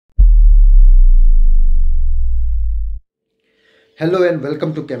Hello and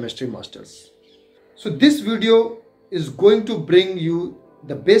welcome to Chemistry Masters. So this video is going to bring you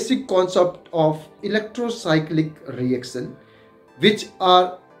the basic concept of electrocyclic reaction, which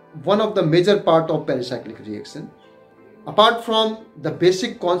are one of the major part of pericyclic reaction. Apart from the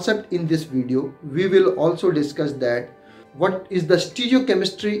basic concept in this video, we will also discuss that what is the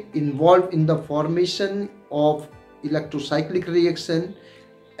stereochemistry involved in the formation of electrocyclic reaction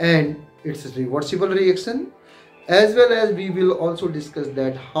and its reversible reaction, as well as we will also discuss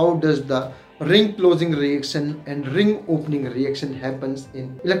that how does the ring closing reaction and ring opening reaction happens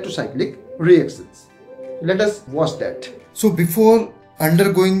in electrocyclic reactions. Let us watch that. So before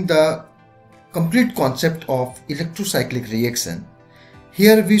undergoing the complete concept of electrocyclic reaction,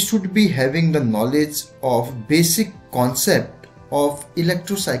 here we should be having the knowledge of basic concept of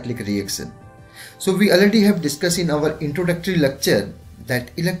electrocyclic reaction. So we already have discussed in our introductory lecture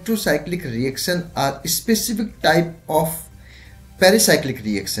that electrocyclic reaction are a specific type of pericyclic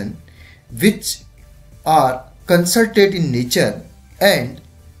reaction which are concerted in nature, and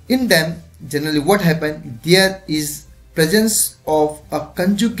in them generally what happens, there is presence of a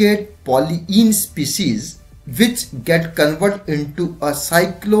conjugate polyene species which get converted into a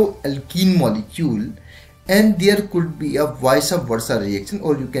cycloalkene molecule, and there could be a vice versa reaction,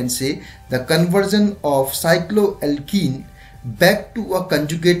 or you can say the conversion of cycloalkene back to a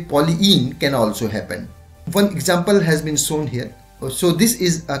conjugate polyene can also happen. One example has been shown here. So this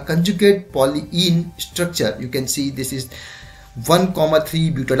is a conjugate polyene structure. You can see this is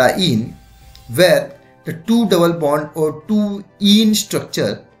 1,3 butadiene, where the two double bond or two ene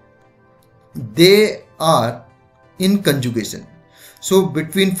structure, they are in conjugation. So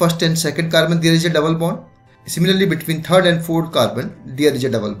between first and second carbon there is a double bond. Similarly between third and fourth carbon there is a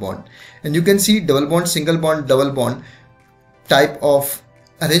double bond, and you can see double bond, single bond, double bond type of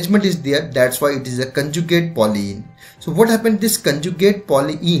arrangement is there. That's why it is a conjugate polyene. So what happened, this conjugate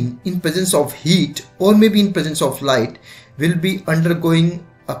polyene in presence of heat or maybe in presence of light will be undergoing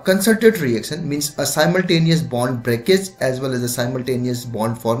a concerted reaction, means a simultaneous bond breakage as well as a simultaneous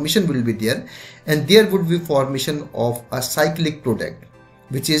bond formation will be there, and there would be formation of a cyclic product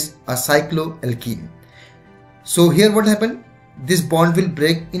which is a cycloalkene. So here what happened, this bond will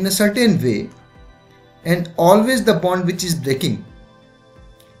break in a certain way, and always the bond which is breaking,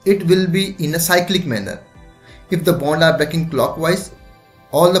 it will be in a cyclic manner. If the bond are breaking clockwise,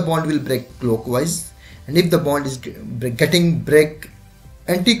 all the bond will break clockwise, and if the bond is getting break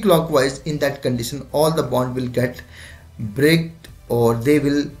anti-clockwise, in that condition all the bond will get breaked, or they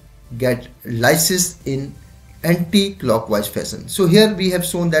will get lysis in anti-clockwise fashion. So here we have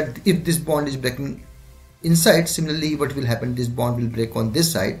shown that if this bond is breaking inside, similarly what will happen, this bond will break on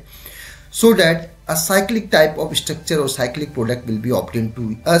this side, so that a cyclic type of structure or cyclic product will be obtained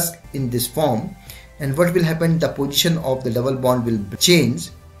to us in this form. And what will happen, the position of the double bond will change,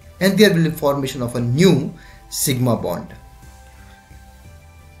 and there will be formation of a new sigma bond.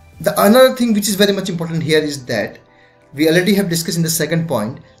 The another thing which is very much important here is that we already have discussed in the second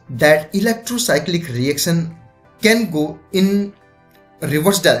point that electrocyclic reaction can go in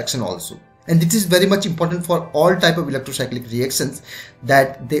reverse direction also. And it is very much important for all type of electrocyclic reactions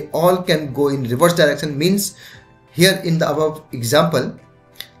that they all can go in reverse direction. Means here in the above example,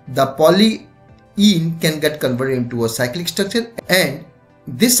 the polyene can get converted into a cyclic structure, and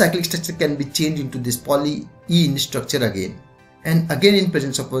this cyclic structure can be changed into this polyene structure again and again in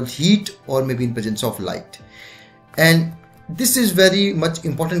presence of heat or maybe in presence of light. And this is very much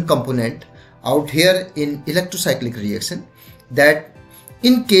important component out here in electrocyclic reaction, that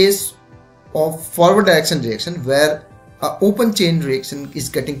in case of forward direction reaction where a open chain reaction is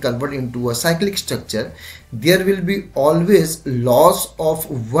getting converted into a cyclic structure, there will be always loss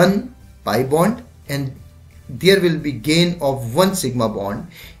of one pi bond and there will be gain of one sigma bond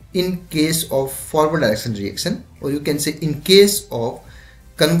in case of forward direction reaction, or you can say in case of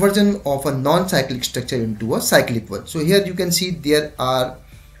conversion of a non-cyclic structure into a cyclic one. So here you can see there are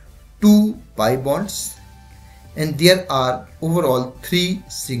two pi bonds and there are overall 3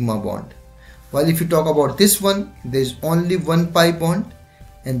 sigma bond. While if you talk about this one, there is only one pi bond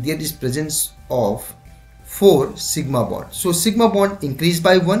and there is presence of 4 sigma bond. So sigma bond increased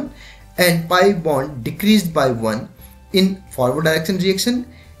by 1 and pi bond decreased by 1 in forward direction reaction,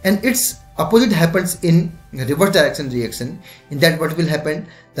 and its opposite happens in reverse direction reaction. In that what will happen,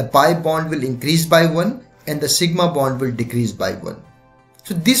 the pi bond will increase by 1 and the sigma bond will decrease by 1.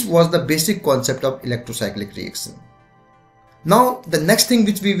 So this was the basic concept of electrocyclic reaction. Now the next thing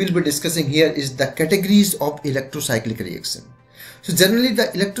which we will be discussing here is the categories of electrocyclic reaction. So generally the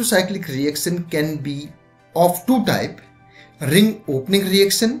electrocyclic reaction can be of two types, ring opening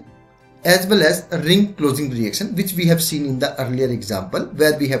reaction as well as a ring closing reaction, which we have seen in the earlier example,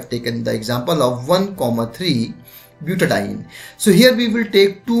 where we have taken the example of 1,3 butadiene. So here we will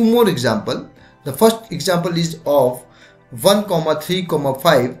take two more examples. The first example is of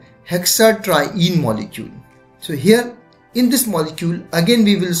 1,3,5 hexatriene molecule. So here in this molecule, again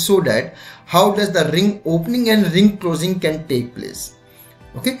we will show that how does the ring opening and ring closing can take place.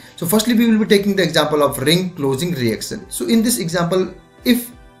 Okay, so firstly we will be taking the example of ring closing reaction. So in this example,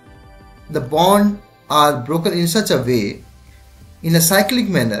 if the bonds are broken in such a way, in a cyclic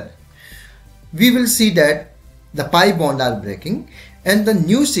manner, we will see that the pi bond are breaking and the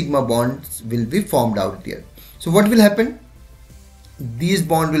new sigma bonds will be formed out there. So what will happen? These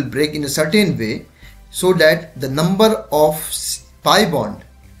bonds will break in a certain way so that the number of pi bond,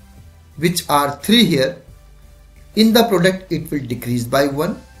 which are 3 here, in the product it will decrease by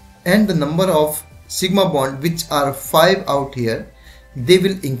 1, and the number of sigma bond, which are 5 out here, they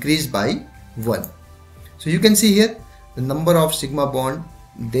will increase by 1. So you can see here the number of sigma bond,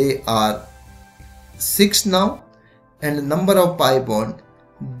 they are 6 now, and the number of pi bond,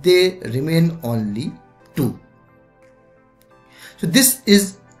 they remain only 2. So this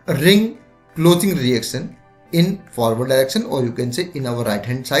is a ring closing reaction in forward direction, or you can say in our right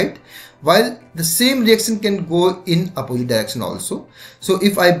hand side, while the same reaction can go in opposite direction also. So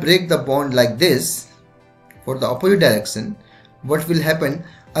if I break the bond like this for the opposite direction, what will happen?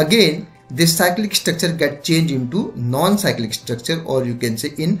 Again, this cyclic structure get changed into non-cyclic structure, or you can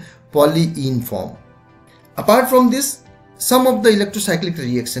say in polyene form. Apart from this, some of the electrocyclic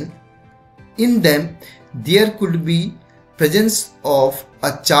reaction, in them there could be presence of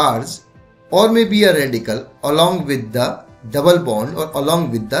a charge or maybe a radical along with the double bond or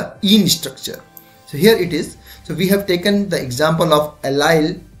along with the ene structure. So here it is. So we have taken the example of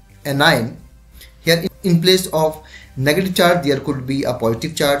allyl anion. Here in place of negative charge, there could be a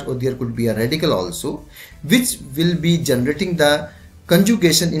positive charge, or there could be a radical also, which will be generating the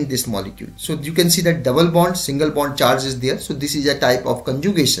conjugation in this molecule. So you can see that double bond, single bond charge is there. So this is a type of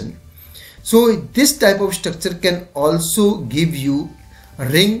conjugation. So this type of structure can also give you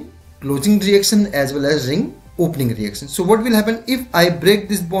ring closing reaction as well as ring opening reaction. So what will happen if I break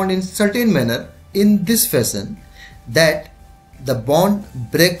this bond in certain manner in this fashion, that the bond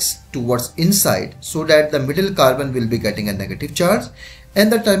breaks towards inside, so that the middle carbon will be getting a negative charge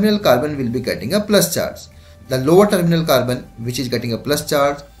and the terminal carbon will be getting a plus charge. The lower terminal carbon, which is getting a plus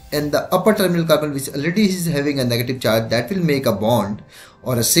charge, and the upper terminal carbon, which already is having a negative charge, that will make a bond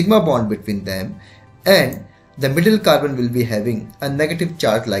or a sigma bond between them, and the middle carbon will be having a negative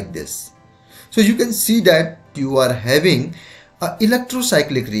charge like this. So you can see that you are having an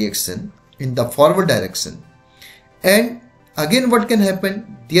electrocyclic reaction in the forward direction. And again, what can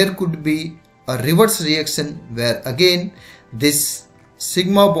happen? There could be a reverse reaction where again this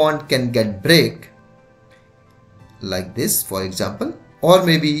sigma bond can get break like this, for example, or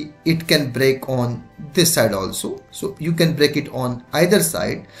maybe it can break on this side also. So you can break it on either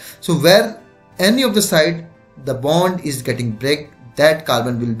side. So where any of the side the bond is getting break, that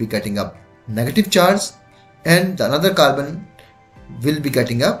carbon will be getting a negative charge and the another carbon will be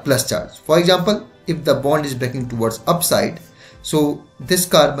getting a plus charge. For example, if the bond is breaking towards upside, so this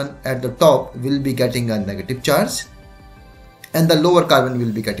carbon at the top will be getting a negative charge and the lower carbon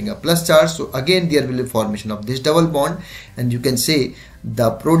will be getting a plus charge. So again there will be formation of this double bond, and you can say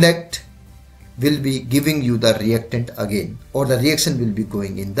the product will be giving you the reactant again, or the reaction will be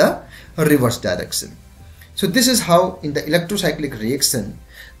going in the reverse direction. So this is how in the electrocyclic reaction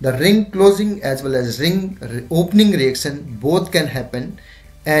the ring closing as well as ring opening reaction both can happen,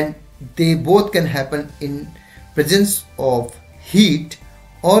 and they both can happen in presence of heat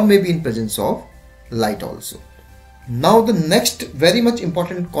or maybe in presence of light also. Now the next very much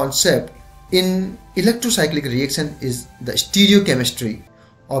important concept in electrocyclic reaction is the stereochemistry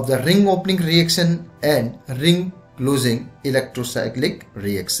of the ring opening reaction and ring closing electrocyclic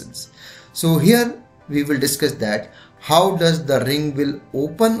reactions. So here we will discuss that how does the ring will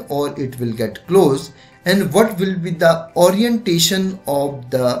open or it will get closed, and what will be the orientation of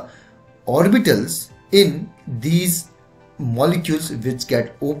the orbitals in these molecules which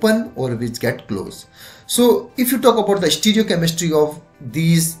get open or which get closed. So if you talk about the stereochemistry of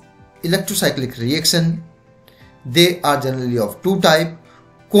these electrocyclic reaction, they are generally of two types: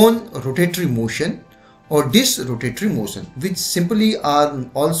 cone rotatory motion or disk rotatory motion, which simply are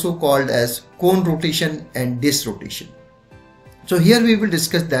also called as cone rotation and disk rotation. So here we will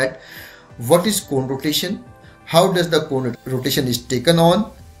discuss that what is cone rotation, how does the cone rotation is taken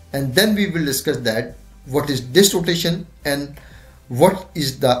on, and then we will discuss that what is disk rotation and what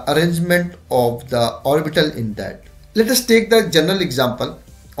is the arrangement of the orbital in that. Let us take the general example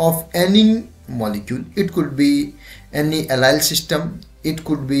of any molecule. It could be any allyl system, it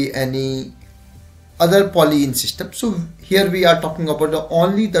could be any other polyene system. So here we are talking about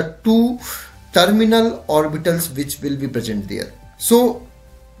only the two terminal orbitals which will be present there. So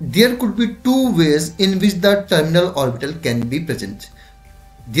there could be two ways in which the terminal orbital can be present.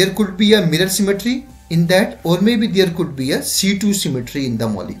 There could be a mirror symmetry in that, or maybe there could be a C2 symmetry in the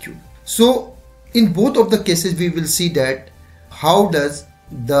molecule. So in both of the cases we will see that how does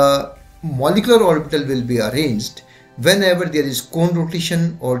the molecular orbital will be arranged whenever there is cone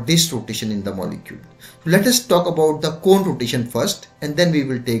rotation or disk rotation in the molecule. So let us talk about the cone rotation first, and then we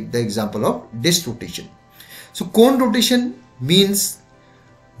will take the example of disk rotation. So cone rotation means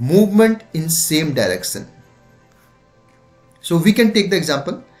movement in same direction. So we can take the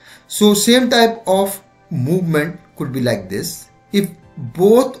example. So same type of movement could be like this. If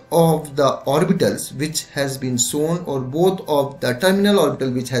both of the orbitals which has been shown, or both of the terminal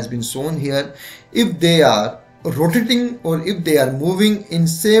orbital which has been shown here, if they are rotating or if they are moving in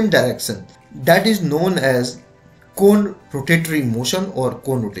same direction, that is known as cone rotatory motion or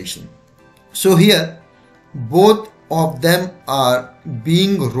cone rotation. So here both of them are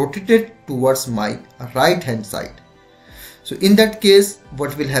being rotated towards my right hand side. So in that case,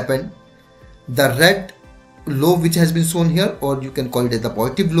 what will happen? The red lobe which has been shown here, or you can call it as the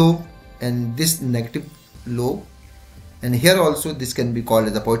positive lobe, and this negative lobe, and here also this can be called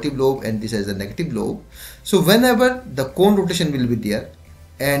as the positive lobe and this as a negative lobe. So whenever the cone rotation will be there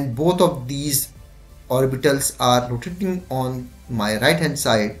and both of these orbitals are rotating on my right hand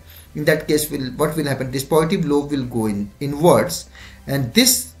side, in that case what will happen? This positive lobe will go inwards, and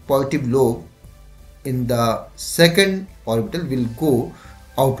this positive lobe in the second orbital will go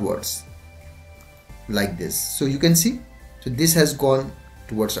outwards like this. So you can see, so this has gone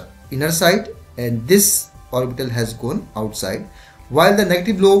towards the inner side and this orbital has gone outside, while the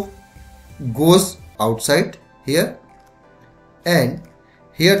negative lobe goes outside here, and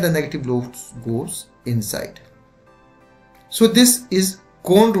here the negative lobe goes inside. So this is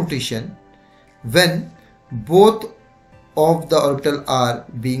cone rotation when both of the orbital are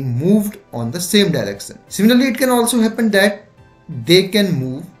being moved on the same direction. Similarly, it can also happen that they can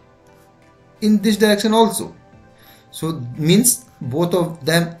move in this direction also. So means both of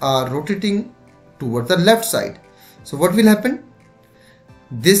them are rotating toward the left side. So what will happen?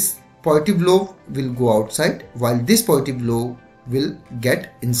 This positive lobe will go outside while this positive lobe will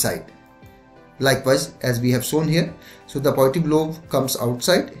get inside. Likewise, as we have shown here, so the positive lobe comes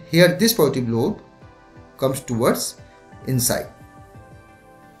outside, here this positive lobe comes towards inside.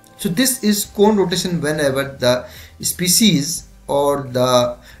 So this is cone rotation whenever the species or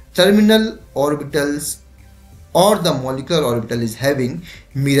the terminal orbitals or the molecular orbital is having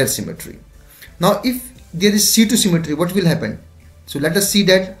mirror symmetry. Now if there is C2 symmetry, what will happen? So let us see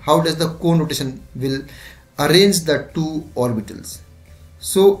that how does the cone rotation will arrange the two orbitals.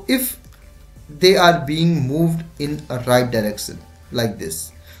 So if they are being moved in a right direction like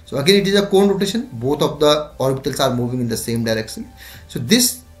this, so again it is a cone rotation, both of the orbitals are moving in the same direction. So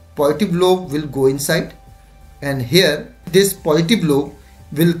this positive lobe will go inside, and here this positive lobe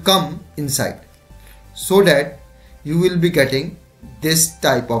will come inside, so that you will be getting this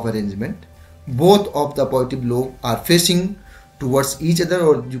type of arrangement. Both of the positive lobe are facing towards each other,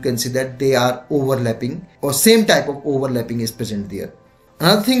 or you can see that they are overlapping, or same type of overlapping is present there.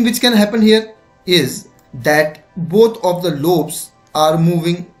 Another thing which can happen here is that both of the lobes are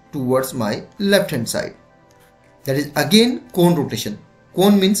moving towards my left hand side. That is again cone rotation.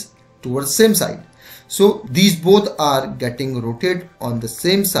 Cone means towards same side. So these both are getting rotated on the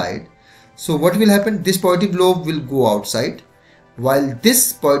same side. So what will happen? This positive lobe will go outside while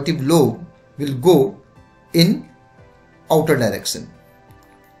this positive lobe will go in outer direction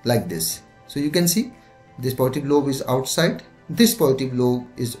like this. So you can see this positive lobe is outside, this positive lobe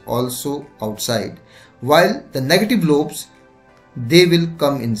is also outside, while the negative lobes, they will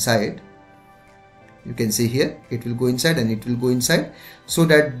come inside. You can see here it will go inside and it will go inside, so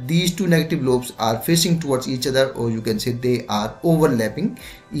that these two negative lobes are facing towards each other, or you can say they are overlapping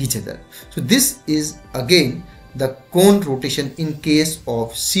each other. So this is again the cone rotation in case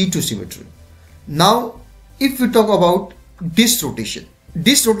of C2 symmetry. Now if we talk about disk rotation.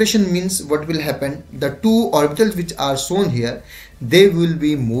 Disk rotation means what will happen? The two orbitals which are shown here, they will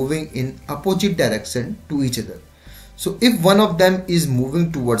be moving in opposite direction to each other. So if one of them is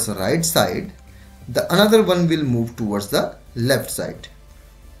moving towards the right side, the another one will move towards the left side.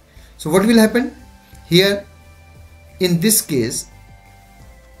 So what will happen? Here in this case,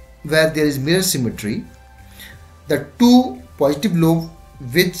 where there is mirror symmetry, the two positive lobes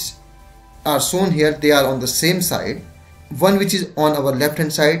which are shown here, they are on the same side, one which is on our left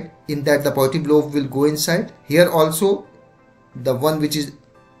hand side, in that the positive lobe will go inside. Here also the one which is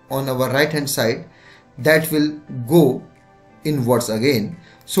on our right hand side, that will go inwards again,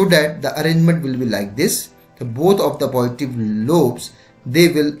 so that the arrangement will be like this. So both of the positive lobes, they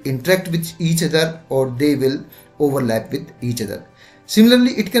will interact with each other or they will overlap with each other.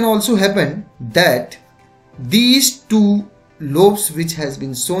 Similarly, it can also happen that these two lobes which has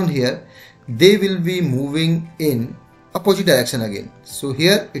been shown here, they will be moving in opposite direction again. So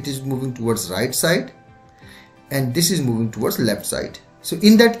here it is moving towards right side and this is moving towards left side. So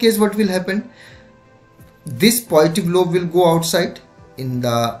in that case, what will happen? This positive lobe will go outside in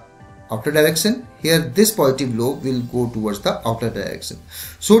the outer direction. Here this positive lobe will go towards the outer direction,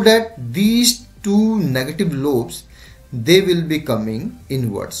 so that these two negative lobes, they will be coming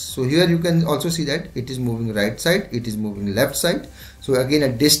inwards. So here you can also see that it is moving right side, it is moving left side. So again a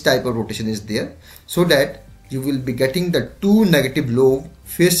dish type of rotation is there, so that you will be getting the two negative lobes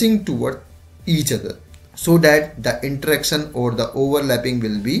facing toward each other, so that the interaction or the overlapping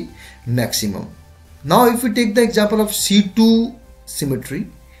will be maximum. Now if we take the example of C2 symmetry,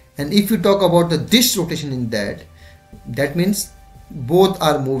 and if you talk about the dish rotation in that, that means both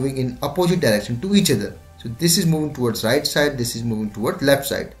are moving in opposite direction to each other. So this is moving towards right side, this is moving towards left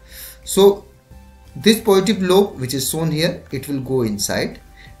side. So this positive lobe which is shown here, it will go inside,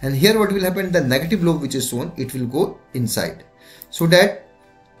 and here what will happen, the negative lobe which is shown, it will go inside, so that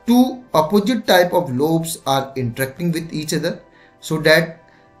two opposite type of lobes are interacting with each other, so that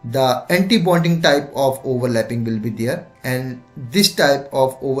the anti-bonding type of overlapping will be there, and this type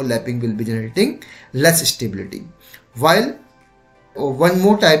of overlapping will be generating less stability. While one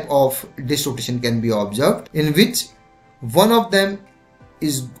more type of dish rotation can be observed, in which one of them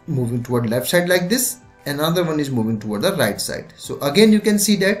is moving toward left side like this, another one is moving toward the right side. So again you can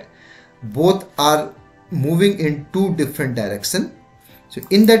see that both are moving in two different directions. So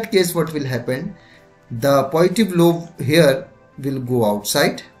in that case, what will happen, the positive lobe here will go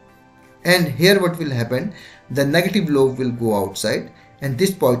outside, and here what will happen, the negative lobe will go outside and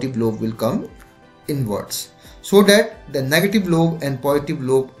this positive lobe will come inwards, so that the negative lobe and positive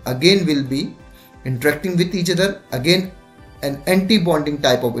lobe again will be interacting with each other. Again an anti-bonding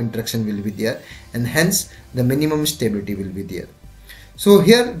type of interaction will be there, and hence the minimum stability will be there. So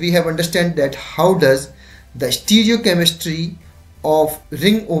here we have understand that how does the stereochemistry of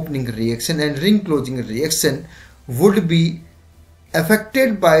ring opening reaction and ring closing reaction would be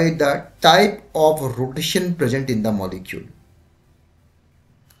affected by the type of rotation present in the molecule.